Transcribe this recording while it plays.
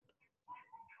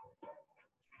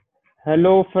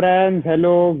Hello, friends.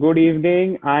 Hello, good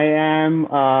evening. I am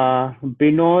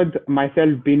Binod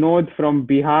from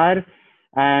Bihar,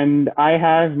 and I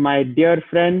have my dear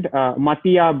friend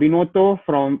Mattia Binotto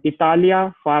from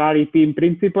Italia, Ferrari team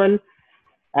principal,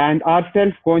 and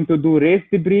ourselves going to do race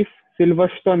debrief,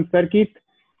 Silverstone circuit.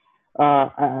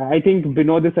 I think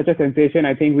Binod is such a sensation.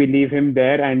 I think we leave him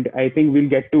there, and I think we'll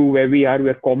get to where we are.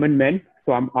 We're common men.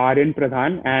 So I'm Aryan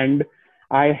Pradhan, and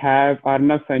I have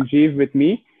Arnav Sanjeev with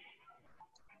me.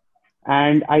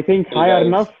 And I think, Hey hi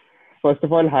Arnav, guys, first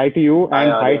of all, hi to you hi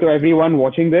and hi to Aryan. everyone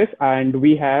watching this. And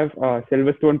we have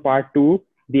Silverstone Part 2,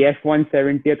 the F1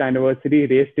 70th anniversary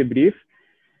race debrief.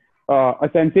 A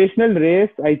sensational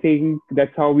race. I think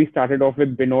that's how we started off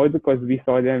with Binod because we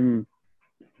saw them,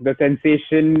 the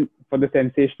sensation for the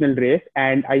sensational race.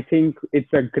 And I think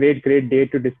it's a great day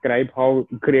to describe how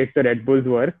great the Red Bulls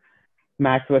were.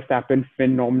 Max Verstappen,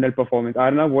 phenomenal performance.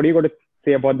 Arnav, what are you going to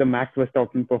say about the Max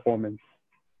Verstappen performance?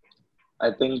 I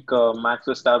think Max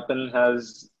Verstappen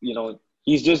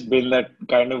he's just been that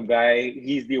kind of guy.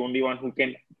 He's the only one who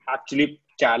can actually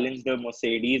challenge the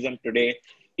Mercedes, and today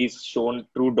he's shown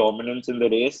true dominance in the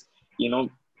race. You know,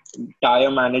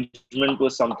 tire management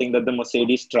was something that the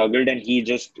Mercedes struggled, and he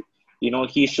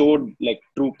showed like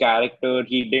true character.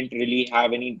 He didn't really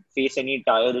face any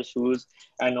tire issues,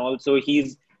 and also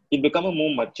he's become a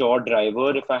more mature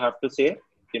driver, if I have to say,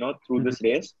 through this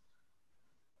race.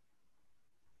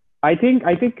 I think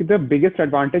the biggest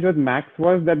advantage with Max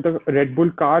was that the Red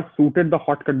Bull car suited the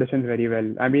hot conditions very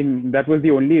well. I mean, that was the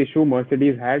only issue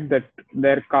Mercedes had, that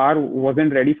their car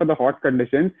wasn't ready for the hot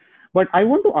conditions. But I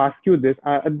want to ask you this: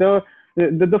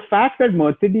 the fact that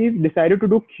Mercedes decided to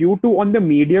do Q2 on the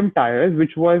medium tires,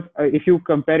 which was, if you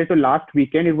compare it to last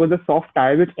weekend, it was a soft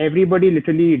tire which everybody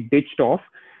literally ditched off.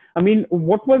 I mean,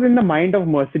 what was in the mind of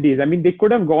Mercedes? I mean, they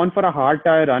could have gone for a hard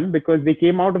tire run because they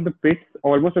came out of the pits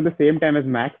almost at the same time as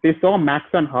Max. They saw Max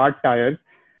on hard tires,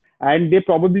 and they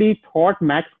probably thought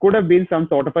Max could have been some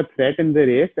sort of a threat in the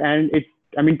race. And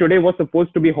I mean, today was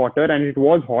supposed to be hotter, and it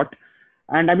was hot.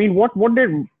 And I mean, what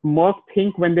did Merck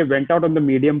think when they went out on the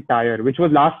medium tire, which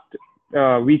was last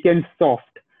weekend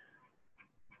soft?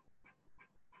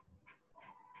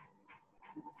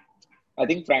 I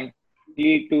think, frankly,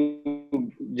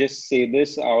 to just say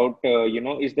this out,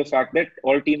 is the fact that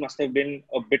all teams must have been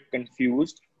a bit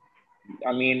confused.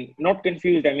 I mean, not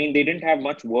confused. I mean, they didn't have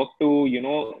much work to,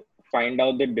 find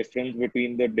out the difference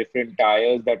between the different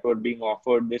tires that were being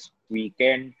offered this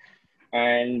weekend.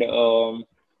 And,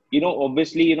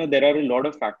 obviously, there are a lot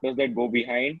of factors that go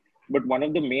behind. But one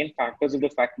of the main factors is the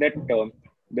fact that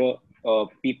the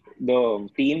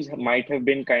teams might have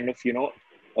been kind of,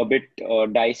 a bit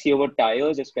dicey over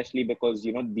tires, especially because,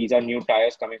 these are new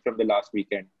tires coming from the last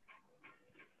weekend.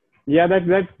 Yeah,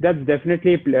 that's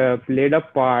definitely played a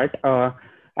part.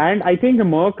 And I think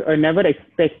Merck never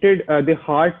expected the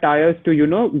hard tires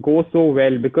to go so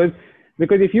well because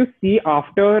if you see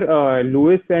after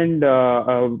Lewis and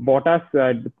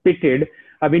Bottas pitted,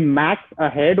 I mean Max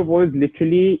ahead was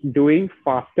literally doing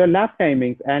faster lap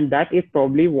timings, and that is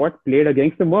probably what played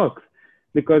against the Mercs.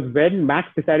 Because when Max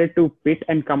decided to pit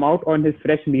and come out on his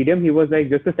fresh medium, he was like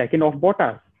just a second off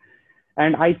Bottas.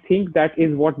 And I think that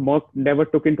is what Merck never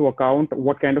took into account,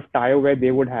 what kind of tire wear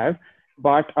they would have.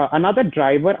 But another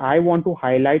driver I want to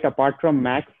highlight apart from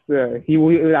Max, he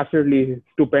was absolutely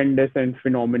stupendous and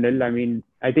phenomenal. I mean,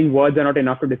 I think words are not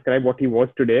enough to describe what he was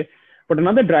today. But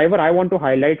another driver I want to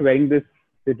highlight wearing this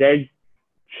red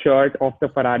shirt of the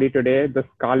Ferrari today, the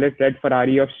scarlet red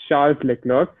Ferrari of Charles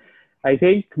Leclerc. I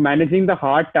think managing the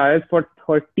hard tires for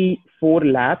 34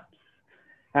 laps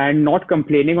and not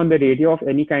complaining on the radio of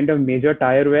any kind of major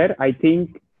tire wear, I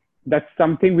think that's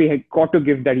something we have got to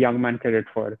give that young man credit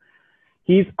for.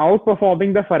 He's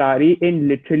outperforming the Ferrari in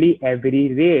literally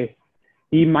every race.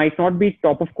 He might not be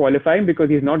top of qualifying because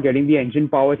he's not getting the engine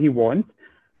power he wants.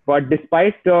 But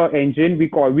despite the engine,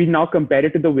 we now compare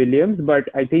it to the Williams. But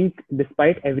I think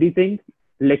despite everything,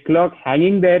 Leclerc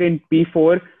hanging there in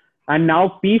P4 and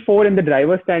now P4 in the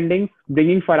driver standings,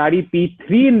 bringing Ferrari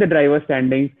P3 in the driver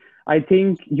standings. I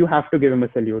think you have to give him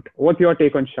a salute. What's your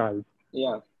take on Charles?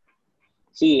 Yeah.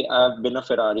 See, I've been a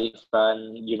Ferrari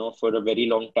fan, for a very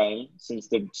long time since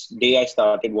the day I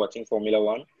started watching Formula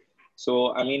One.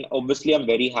 So, I mean, obviously, I'm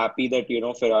very happy that,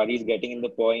 Ferrari is getting in the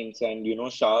points, and,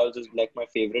 Charles is like my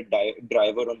favorite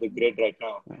driver on the grid right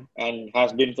now and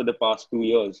has been for the past 2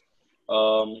 years.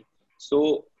 Um,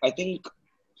 so, I think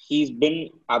he's been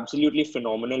absolutely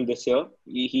phenomenal this year.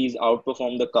 He's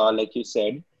outperformed the car, like you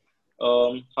said.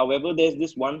 However, there's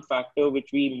this one factor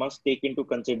which we must take into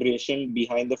consideration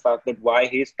behind the fact that why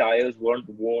his tires weren't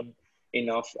worn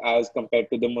enough as compared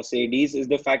to the Mercedes is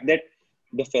the fact that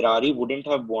the Ferrari wouldn't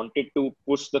have wanted to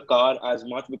push the car as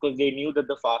much because they knew that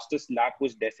the fastest lap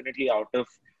was definitely out of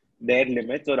their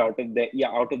limits or out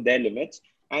of their limits.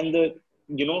 And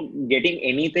getting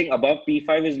anything above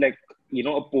P5 is like,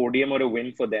 a podium or a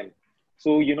win for them.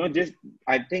 So, just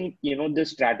I think, the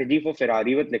strategy for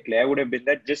Ferrari with Leclerc would have been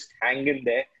that just hang in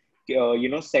there,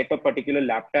 set a particular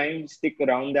lap time, stick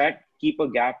around that, keep a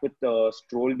gap with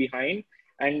Stroll behind,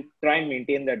 and try and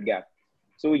maintain that gap.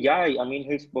 So yeah, I mean,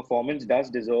 his performance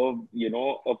does deserve,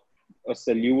 a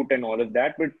salute and all of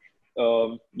that. But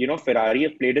Ferrari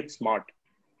have played it smart.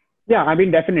 Yeah, I mean,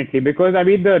 definitely, because I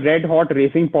mean, the red hot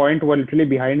Racing Point were literally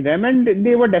behind them and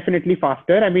they were definitely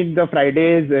faster. I mean, the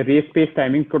Friday's race pace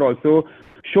timings could also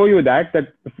show you that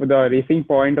for the Racing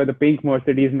Point or the pink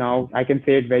Mercedes now, I can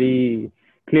say it very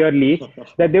clearly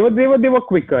that they were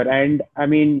quicker. And I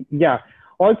mean, yeah.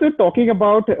 Also talking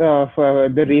about for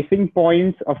the Racing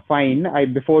Points of fine,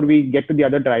 before we get to the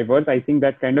other drivers, I think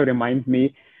that kind of reminds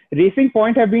me Racing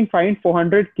Point have been fined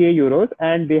 400k euros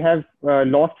and they have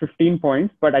lost 15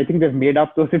 points, but I think they've made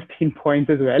up those 15 points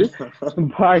as well.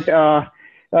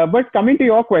 But coming to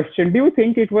your question, do you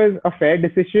think it was a fair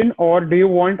decision or do you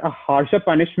want a harsher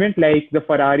punishment like the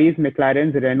Ferraris,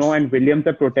 McLarens, Renault, and Williams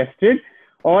have protested?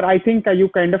 Or I think are you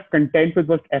kind of content with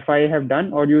what FIA have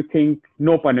done, or do you think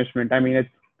no punishment? I mean,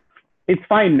 it's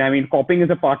fine. I mean, copying is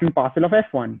a part and parcel of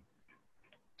F1.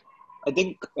 I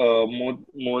think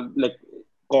more like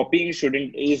copying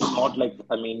shouldn't is not like,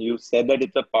 I mean, you said that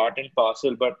it's a part and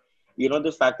parcel, but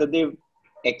the fact that they've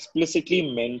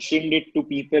explicitly mentioned it to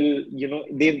people,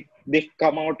 they've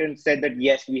come out and said that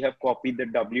yes, we have copied the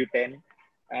W10,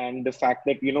 and the fact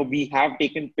that we have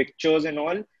taken pictures and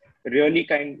all really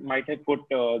might have put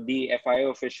the FIA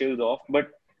officials off,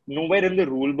 but nowhere in the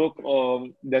rule book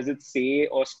does it say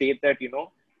or state that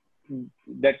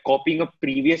that copying a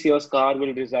previous year's car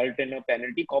will result in a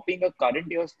penalty. Copying a current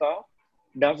year's car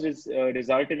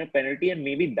result in a penalty, and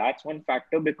maybe that's one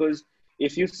factor because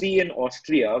if you see in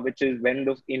Austria, which is when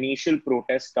the initial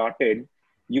protest started,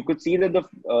 you could see that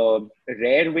the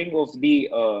rear wing of the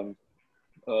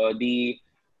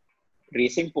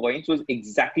Racing Points was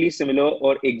exactly similar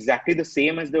or exactly the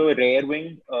same as the rear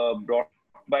wing brought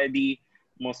by the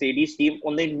Mercedes team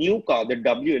on their new car, the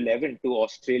W11, to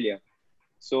Australia.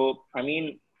 So, I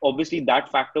mean, obviously that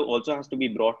factor also has to be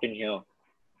brought in here.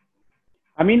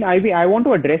 I mean, I want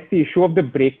to address the issue of the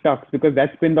brake ducts because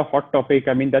that's been the hot topic.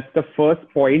 I mean, that's the first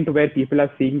point where people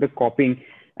are seeing the copying.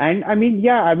 And I mean,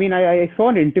 yeah, I mean, I saw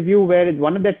an interview where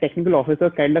one of the technical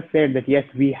officers kind of said that, yes,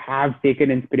 we have taken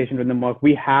inspiration from the Merc.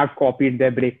 We have copied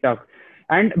their brake ducts.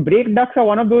 And brake ducts are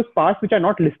one of those parts which are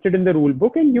not listed in the rule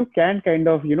book. And you can kind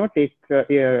of, take,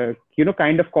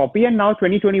 kind of copy. And now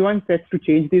 2021 sets to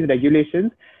change these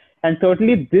regulations. And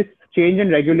certainly this change in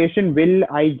regulation will,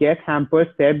 I guess, hamper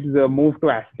Seb's move to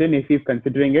Aston if he's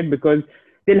considering it because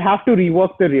they'll have to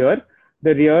rework the rear.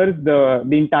 The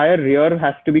entire rear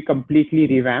has to be completely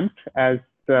revamped, as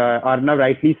Arnav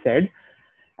rightly said.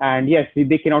 And yes,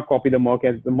 they cannot copy the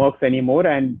Mercs anymore.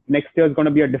 And next year is going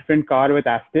to be a different car with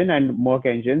Aston and Merc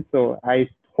engines. So I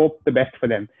hope the best for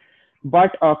them.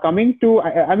 But coming to,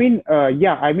 I mean,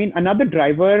 another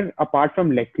driver apart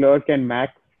from Leclerc and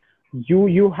Max,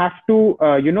 you have to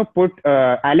put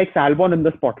Alex Albon in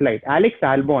the spotlight. Alex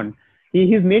Albon,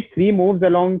 he's made 3 moves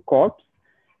along corps,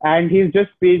 and he's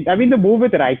just paid. I mean, the move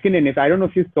with Raikkonen, if I don't know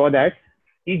if you saw that,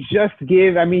 he just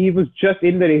gave. I mean, he was just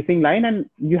in the racing line, and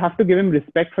you have to give him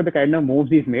respect for the kind of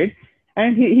moves he's made.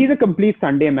 And he's a complete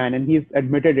Sunday man, and he's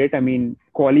admitted it. I mean,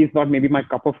 quali is not maybe my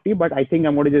cup of tea, but I think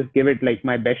I'm going to just give it like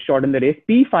my best shot in the race.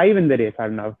 P5 in the race,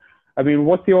 Arnav. I mean,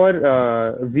 what's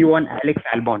your view on Alex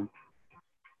Albon?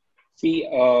 See,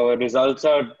 results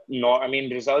are not, I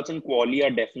mean, results in quali are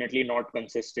definitely not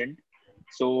consistent.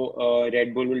 So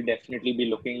Red Bull will definitely be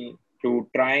looking to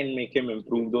try and make him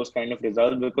improve those kind of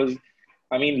results because,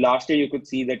 I mean, last year you could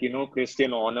see that,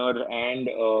 Christian Horner and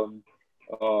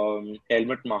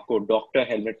Helmut Marko, Dr.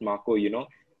 Helmut Marko,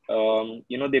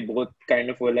 they both kind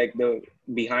of were like the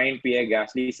behind Pierre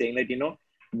Gasly saying that,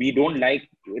 we don't like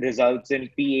results in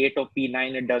P8 or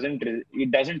P9.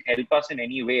 It doesn't help us in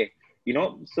any way.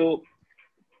 So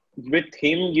with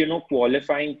him,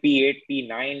 qualifying P8,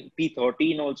 P9,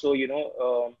 P13 also,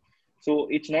 so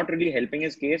it's not really helping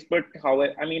his case. But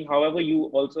however, you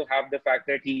also have the fact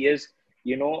that he is,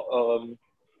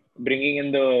 bringing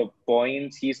in the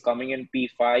points. He's coming in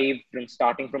P5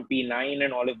 starting from P9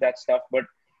 and all of that stuff. But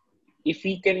if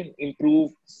he can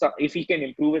improve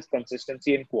his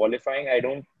consistency in qualifying, I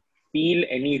don't feel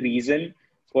any reason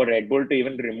for Red Bull to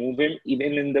even remove him,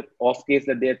 even in the off case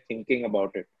that they're thinking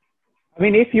about it. I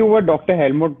mean, if you were Dr.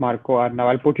 Helmut Marko, now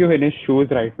I'll put you in his shoes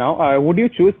right now. Would you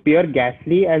choose Pierre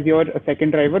Gasly as your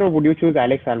second driver, or would you choose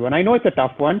Alex Albon? I know it's a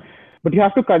tough one, but you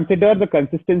have to consider the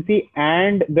consistency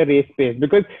and the race pace,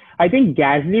 because I think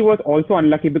Gasly was also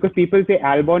unlucky, because people say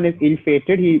Albon is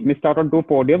ill-fated. He missed out on two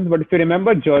podiums, but if you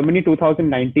remember Germany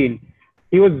 2019,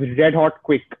 he was red hot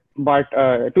quick. But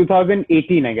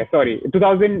 2018, I guess, sorry,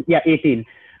 2000, yeah, 18,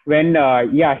 when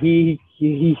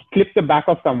he clipped the back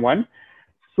of someone.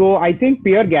 So I think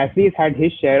Pierre Gasly has had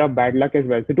his share of bad luck as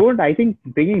well. So don't I think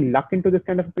bringing luck into this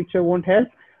kind of a picture won't help.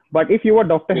 But if you were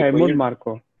Dr. Wait, were Helmut you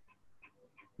Marko,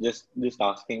 just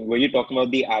asking? Were you talking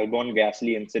about the Albon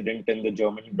Gasly incident in the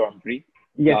German Grand Prix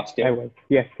yes, last I year? was.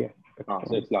 Yes, yes.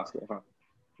 So it's last year, huh?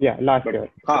 Yeah, last But year.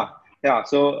 yeah.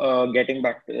 So getting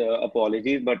back to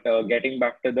apologies, but getting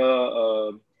back to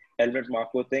the Helmut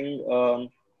Marko thing,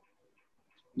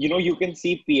 you can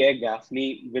see Pierre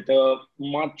Gasly with a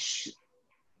much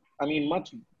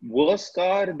worse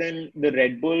car than the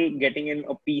Red Bull, getting in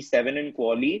a P7 in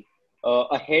quali,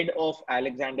 ahead of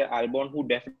Alexander Albon, who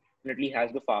definitely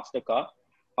has the faster car.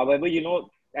 However,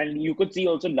 and you could see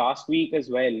also last week as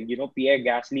well, Pierre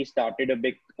Gasly started a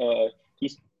big,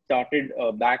 he started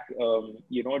back,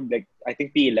 like I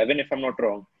think P11, if I'm not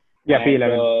wrong. Yeah, And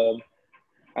P11.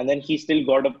 and then he still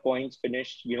got a points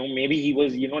finish. Maybe he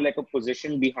was, like a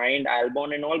position behind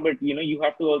Albon and all, but you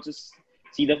have to also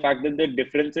see the fact that the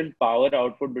difference in power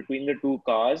output between the two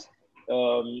cars,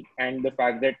 and the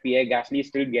fact that Pierre Gasly is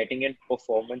still getting in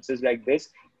performances like this,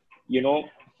 you know,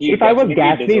 he If I was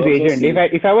definitely Gasly's deserves a agent,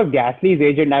 seat. if I was Gasly's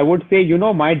agent, I would say,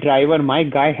 my driver, my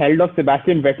guy held off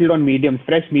Sebastian Vettel on mediums,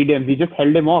 fresh mediums. He just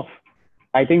held him off.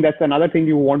 I think that's another thing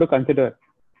you want to consider.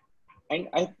 And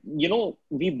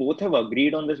we both have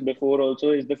agreed on this before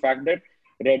also, is the fact that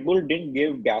Red Bull didn't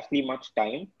give Gasly much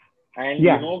time. And,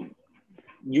 Yeah,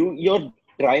 you're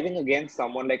driving against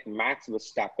someone like Max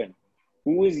Verstappen,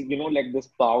 who is, like this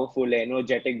powerful,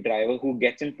 energetic driver who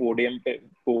gets in podium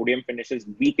finishes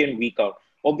week in, week out.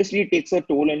 Obviously, it takes a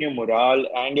toll on your morale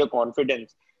and your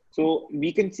confidence. So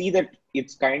we can see that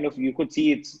it's kind of, you could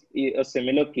see it's a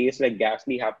similar case like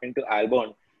Gasly happened to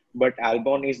Albon, but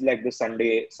Albon is like the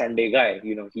Sunday guy.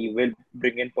 He will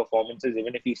bring in performances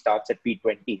even if he starts at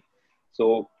P20.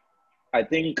 So I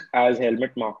think as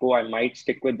Helmut Marko, I might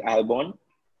stick with Albon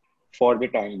for the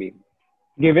time being.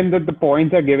 given that the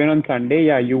points are given on Sunday,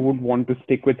 yeah, you would want to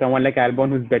stick with someone like Albon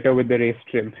who's better with the race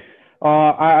trim.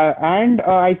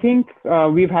 I think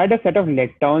we've had a set of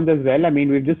letdowns as well. I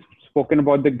mean, we've just spoken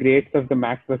about the greats of the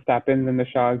Max Verstappens and the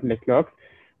Charles Leclerc.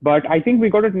 But I think we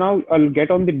got to now get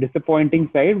on the disappointing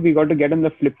side. We got to get on the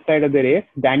flip side of the race.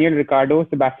 Daniel Ricciardo,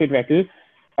 Sebastian Vettel.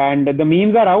 And the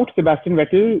memes are out. Sebastian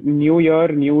Vettel, new year,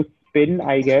 new spin,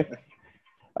 I guess.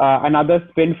 Another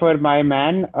spin for my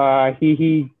man.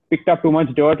 He picked up too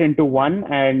much dirt into one,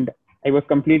 and I was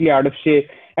completely out of shape.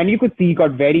 And you could see he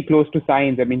got very close to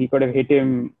Sainz. I mean, he could have hit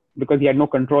him because he had no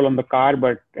control on the car.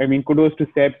 But I mean, kudos to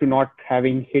Seb to not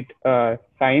having hit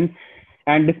Sainz.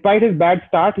 And despite his bad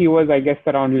start, he was, I guess,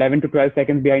 around 11 to 12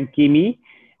 seconds behind Kimi,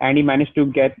 and he managed to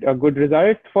get a good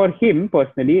result for him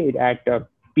personally at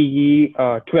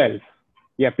P12.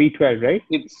 Yeah, P12, right?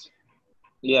 It's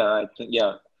Yeah, I think,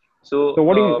 yeah. So, So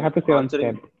what do you have to say on Seb?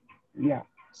 answering Yeah,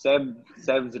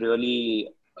 Seb's really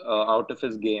out of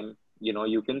his game.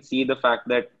 You can see the fact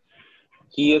that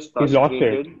he is he's lost it.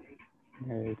 frustrated.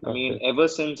 Yeah, he's I lost mean, it. ever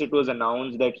since it was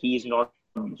announced that he's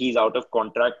out of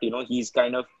contract, he's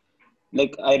kind of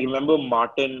like, I remember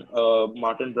Martin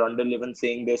Brundle even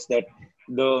saying this, that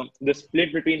the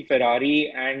split between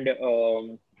Ferrari and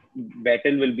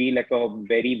Vettel will be like a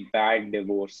very bad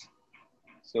divorce.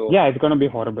 So, Yeah, it's gonna be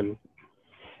horrible.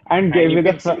 And and you with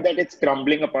can see the that it's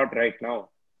crumbling apart right now.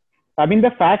 I mean,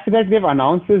 the fact that they've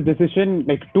announced this decision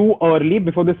like too early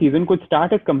before the season could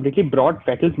start has completely brought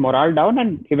Vettel's morale down,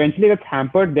 and eventually that's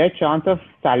hampered their chance of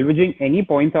salvaging any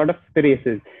points out of the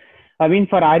races. I mean,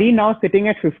 Ferrari now sitting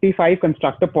at 55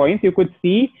 constructor points, you could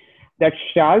see that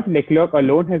Charles Leclerc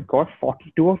alone has got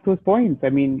 42 of those points. I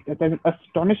mean, that's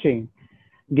astonishing,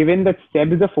 given that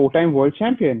Seb is a four-time world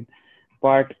champion.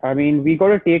 But I mean, we got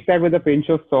to take that with a pinch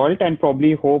of salt and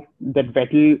probably hope that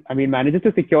Vettel, I mean, manages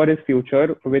to secure his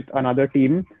future with another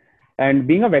team. And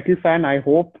being a Vettel fan, I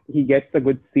hope he gets a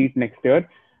good seat next year.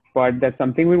 But that's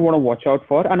something we want to watch out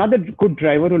for. Another good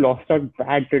driver who lost out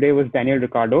bad today was Daniel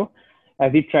Ricciardo,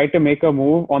 as he tried to make a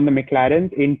move on the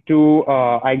McLaren into,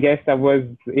 I guess that was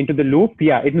into the loop.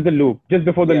 Yeah, into the loop, just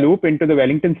before the Yeah. loop into the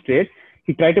Wellington straight.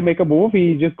 He tried to make a move.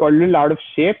 He just got a little out of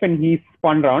shape and he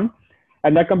spun around.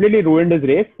 And that completely ruined his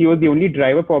race. He was the only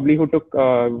driver probably who took,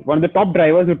 one of the top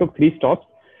drivers who took three stops.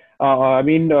 I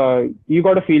mean, you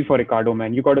got to feel for Ricardo,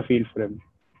 man. You got to feel for him.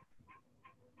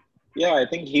 Yeah, I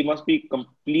think he must be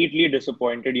completely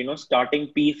disappointed. Starting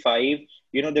P5,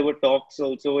 there were talks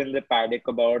also in the paddock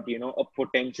about, a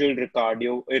potential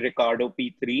Ricardo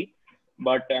P3.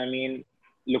 But I mean,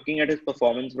 looking at his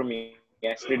performance from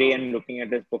yesterday and looking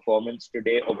at his performance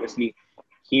today, obviously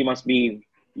he must be,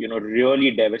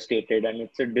 really devastated. And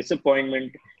it's a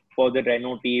disappointment for the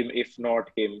Renault team, if not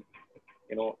him.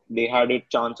 They had a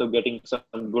chance of getting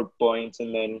some good points,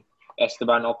 and then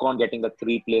Esteban Ocon getting the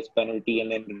three-place penalty,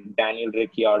 and then Daniel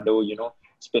Ricciardo,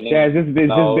 spinning Yeah, out and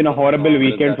it's all just of been a that stuff. horrible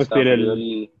weekend for Really,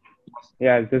 Cyril.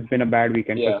 Yeah, it's just been a bad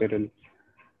weekend yeah, for Cyril.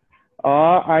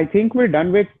 I think we're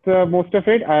done with most of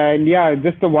it. And yeah,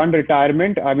 just the one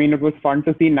retirement. I mean, it was fun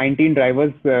to see 19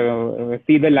 drivers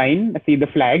see the line, see the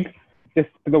flag. Just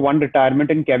the one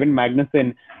retirement in Kevin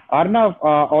Magnussen. Arnav,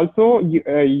 also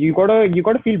you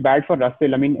gotta feel bad for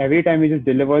Russell. I mean, every time he just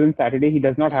delivers on Saturday, he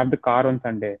does not have the car on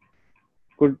Sunday.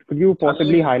 Could you I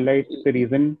possibly mean, highlight the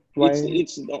reason it's why?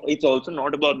 it's it's also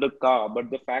not about the car, but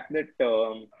the fact that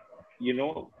you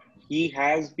know he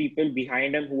has people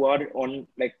behind him who are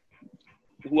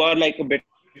like a bit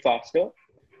faster.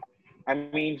 I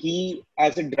mean, he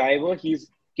as a driver,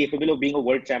 he's capable of being a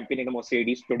world champion in a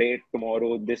Mercedes today,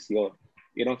 tomorrow, this year.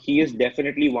 He is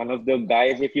definitely one of the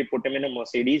guys. If you put him in a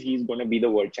Mercedes, he's going to be the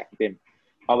world champion.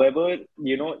 However,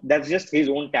 that's just his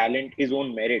own talent, his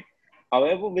own merit.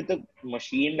 However, with a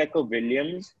machine like a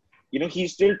Williams,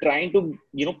 he's still trying to,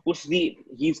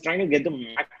 he's trying to get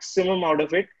the maximum out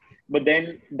of it. But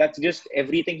then that's just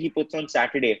everything he puts on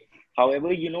Saturday. However,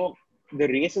 the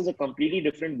race is a completely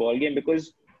different ballgame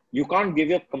because you can't give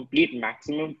your complete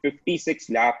maximum 56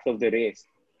 laps of the race,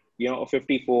 or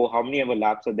 54, how many ever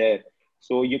laps are there.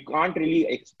 So you can't really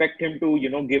expect him to,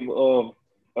 give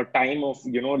a time of,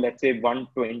 let's say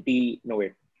 120, no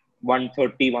wait,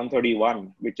 130,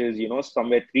 131, which is,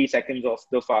 somewhere 3 seconds off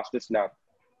the fastest lap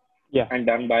Yeah. and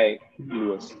done by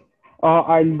Lewis.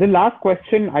 The last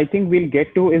question I think we'll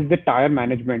get to is the tire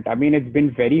management. I mean, it's been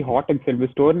very hot in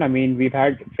Silverstone. I mean, we've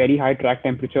had very high track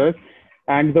temperatures,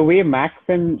 and the way Max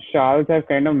and Charles have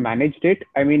kind of managed it,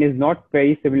 I mean, is not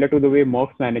very similar to the way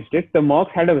Merckx managed it. The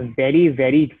Merckx had a very,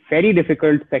 very, very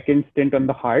difficult second stint on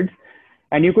the hards,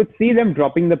 and you could see them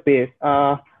dropping the pace.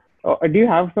 Do you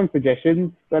have some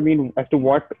suggestions? I mean, as to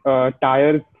what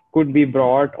tires could be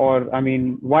brought, or I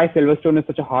mean, why Silverstone is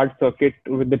such a hard circuit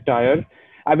with the tires?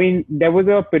 I mean, there was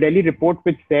a Pirelli report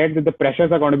which said that the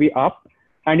pressures are going to be up,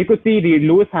 and you could see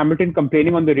Lewis Hamilton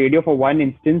complaining on the radio for one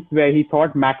instance where he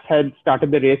thought Max had started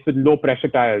the race with low pressure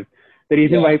tires. The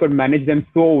reason why Yeah. he could manage them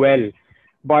so well.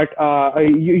 But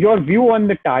your view on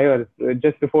the tires,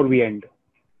 just before we end.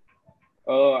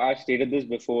 I've stated this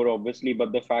before, obviously,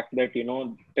 but the fact that,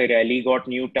 Pirelli got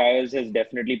new tires has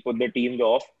definitely put the teams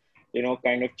off,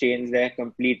 kind of changed their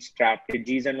complete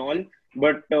strategies and all.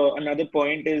 But another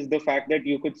point is the fact that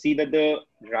you could see that the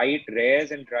right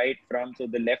rears and right fronts, or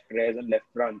the left rears and left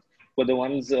fronts, were the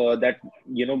ones that,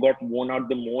 got worn out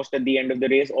the most at the end of the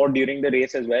race or during the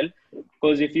race as well.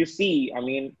 Because if you see, I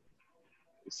mean,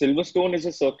 Silverstone is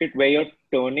a circuit where you're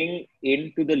turning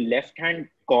into the left hand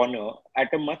corner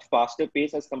at a much faster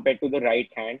pace as compared to the right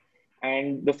hand.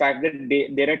 And the fact that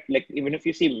they're at, like, even if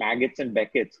you see Maggots and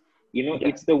Beckett's, Yeah.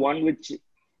 it's the one which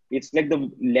it's like the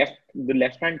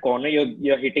left hand corner,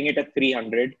 you're hitting it at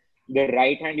 300. The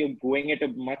right hand, you're going at a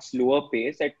much slower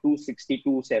pace at 260,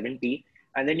 270.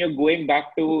 And then you're going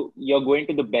to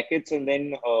the Beckett's, and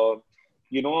then,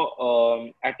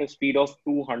 at a speed of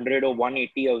 200 or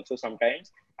 180 also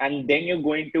sometimes, and then you're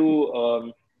going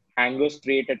to Hanger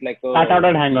straight at like Start out a,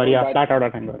 at hanger. Yeah, that, start out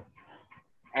at hanger.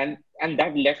 and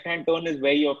that left hand turn is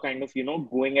where you're kind of,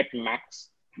 going at max.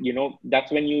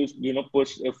 That's when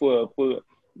push,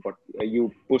 what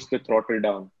you push the throttle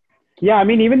down. Yeah, I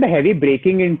mean, even the heavy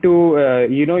braking into,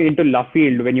 into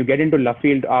Luffield, when you get into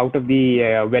Luffield out of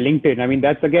the Wellington, I mean,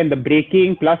 that's again the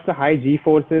braking plus the high G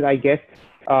forces, I guess,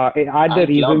 are the And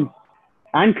reasons. club.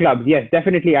 And clubs, yes,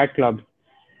 definitely at clubs.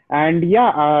 And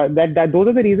yeah, that those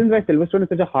are the reasons why Silverstone is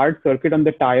such a hard circuit on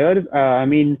the tires. I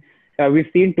mean, we've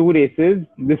seen two races.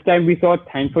 This time we saw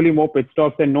thankfully more pit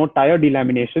stops and no tire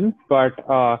delaminations. But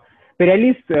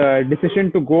Pirelli's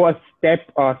decision to go a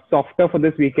step softer for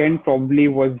this weekend probably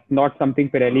was not something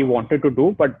Pirelli wanted to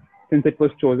do. But since it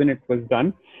was chosen, it was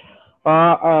done.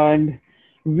 And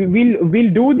we'll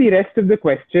do the rest of the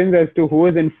questions as to who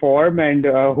is in form and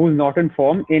who's not in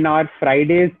form in our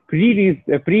Friday's pre-race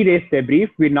debrief.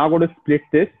 We're now going to split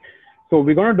this, so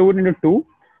we're going to do it into two.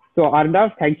 So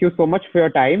Arnav, thank you so much for your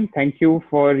time. Thank you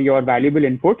for your valuable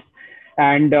inputs.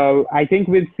 And I think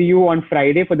we'll see you on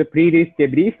Friday for the pre-race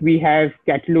debrief. We have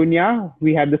Catalonia,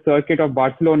 we have the circuit of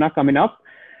Barcelona coming up.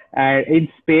 in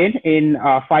Spain in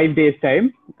 5 days'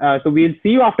 time. So we'll see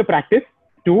you after practice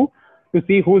too to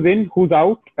see who's in, who's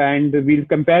out, and we'll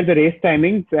compare the race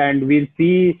timings and we'll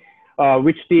see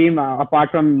which team,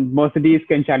 apart from Mercedes,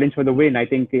 can challenge for the win. I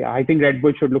think Red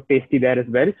Bull should look tasty there as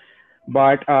well.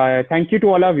 But thank you to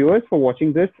all our viewers for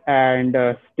watching this, and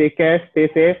take care, stay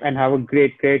safe, and have a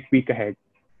great week ahead.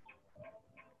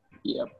 Yep.